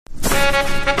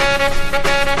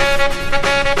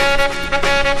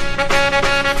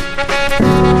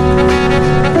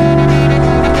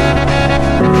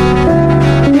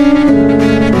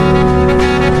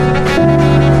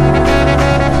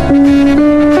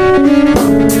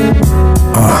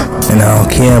I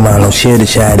don't care about no chitter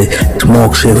chatter.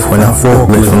 Smoke shit when I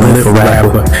forklift and lift a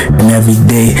rapper. And every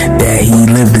day that he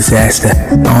lived disaster,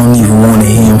 I don't even wanna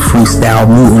hear him freestyle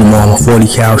muting him on my 40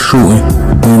 cal shooting.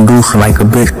 Inducing like a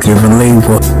bitch, giving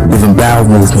labor, giving bowel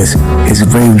movements. His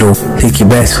grave though, take your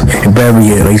best and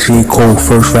bury it like J. Cole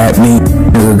first rap me.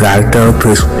 Nigga got a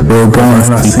therapist, Will Barnes,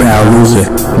 he power loser.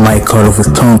 Might cut off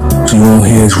his tongue so you don't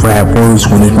hear his rap words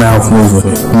when his mouth moving.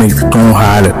 Make the tone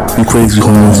harder, you crazy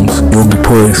homes. You'll be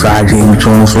put inside Jamie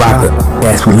Jones' locker.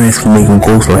 That's what Lanski make him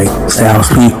ghost like Styles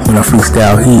P when I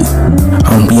freestyle heat.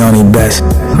 I'm beyond their best,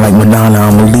 like Madonna,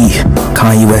 I'm elite.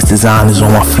 Kanye West designers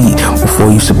on my feet. Before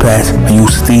you surpass a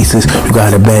use thesis, you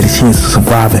got a better chance of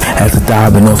surviving after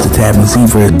diving off the tab and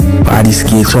zebras. Body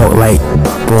scared chalk like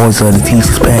boys of the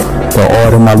teacher's pet. But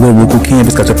all of my lyrical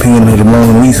canvas got your pain in the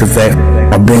Mona Lisa effect.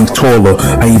 My bank's taller,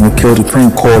 I even killed a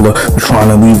prank caller for trying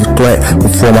to leave a threat.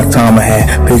 Before my time I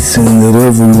had patients in the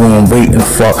delivery room waiting to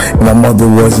fuck, and my mother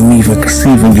wasn't even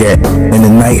conceiving yet. In the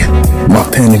night, my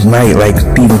pen ignite like a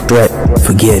thieving threat.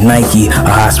 Forget Nike,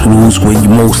 a hospital's where you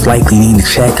most likely need to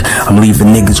check. I'm leaving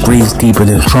niggas' graves deeper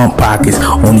than Trump pockets.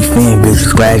 Only fan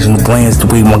bitches scratching the glands the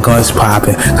way my gun's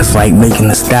popping. Cause like making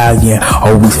a stallion,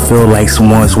 I always feel like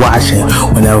someone's watching.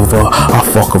 Whenever I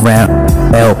fuck around,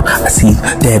 help, I see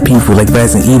dead people like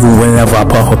Resident Evil. Whenever I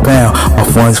puff a pound, my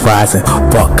funds rising.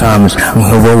 Fuck comments, I'm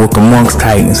heroic amongst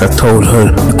titans. I told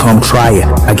her to come try it.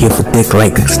 I give a dick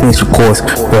like extension cords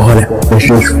for her that's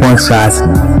just fun size.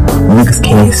 Niggas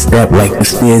can't step like the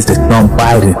stairs that don't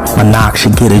Biden. My knock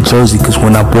should get a jersey, cause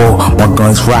when I ball, my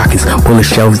guns rockets. Bullet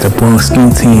shells that burn skin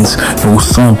teens. No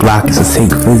sun blockers. I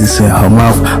take physics in her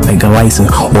mouth like a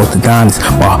licensed orthodontist.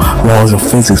 My laws of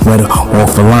physics matter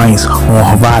off the lines on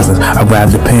horizons. I grab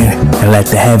the pen and let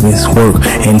the heavens work.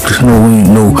 And cause no ain't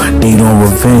no date on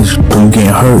revenge till you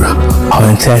getting hurt. Her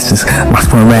intestines, my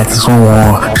sperm is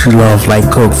on. She loves like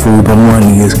cook food, but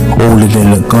money is older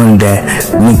than the gun that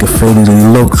nigga fatally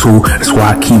look to. That's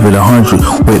why I keep it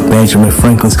 100 with Benjamin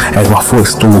Franklin's as my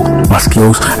footstool. My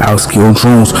skills outskill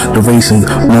drones. Duration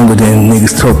longer than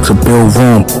niggas took to build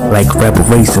Rome. Like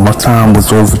reparation, my time was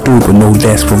overdue, but no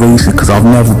desperation. Cause I'll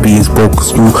never be as broke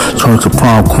as you. Turn to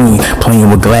prom queen,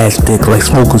 playing with glass dick like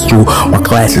smokers do. My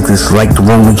classics is like the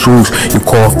Roman Jews. You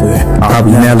coffee, I'll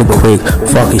be never quick.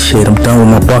 Fucking shit, I'm done with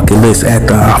my bucket list.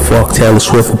 After I fuck Taylor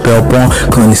Swift with Bell Bond,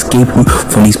 couldn't escape you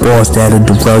from these bars that'll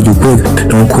derail you with.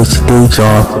 Don't quit your day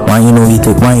job. Why you know you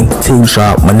think mine tape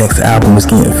shop? My next album is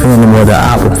getting Phantom or the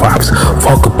album pops.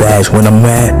 Fuck a badge when I'm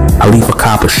mad. I leave a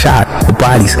cop a shot. The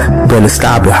bodies better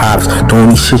stop it, hops. The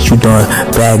only shit you done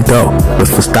bagged up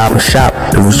was for stop and shop.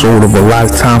 The result of a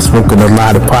lot of time smoking a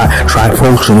lot of pot. Try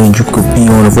potion and you could be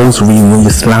on a rosary when you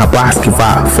slime box give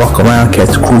out. Fuck around,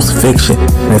 catch a crucifixion.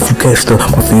 And if you catch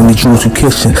my family jewels you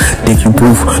kissing, think you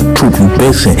proof, troop you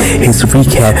bitching. Here's a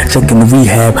recap, checking the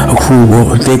rehab, a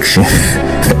cruel addiction.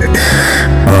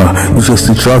 You're just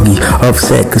a druggie,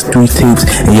 upset cause 3 tapes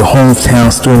in your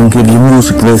hometown still don't give you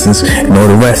music lessons. And all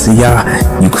the rest of y'all,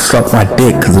 you can suck my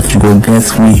dick, cause if you go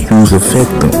against me, you's a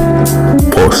victim.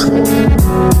 Pause.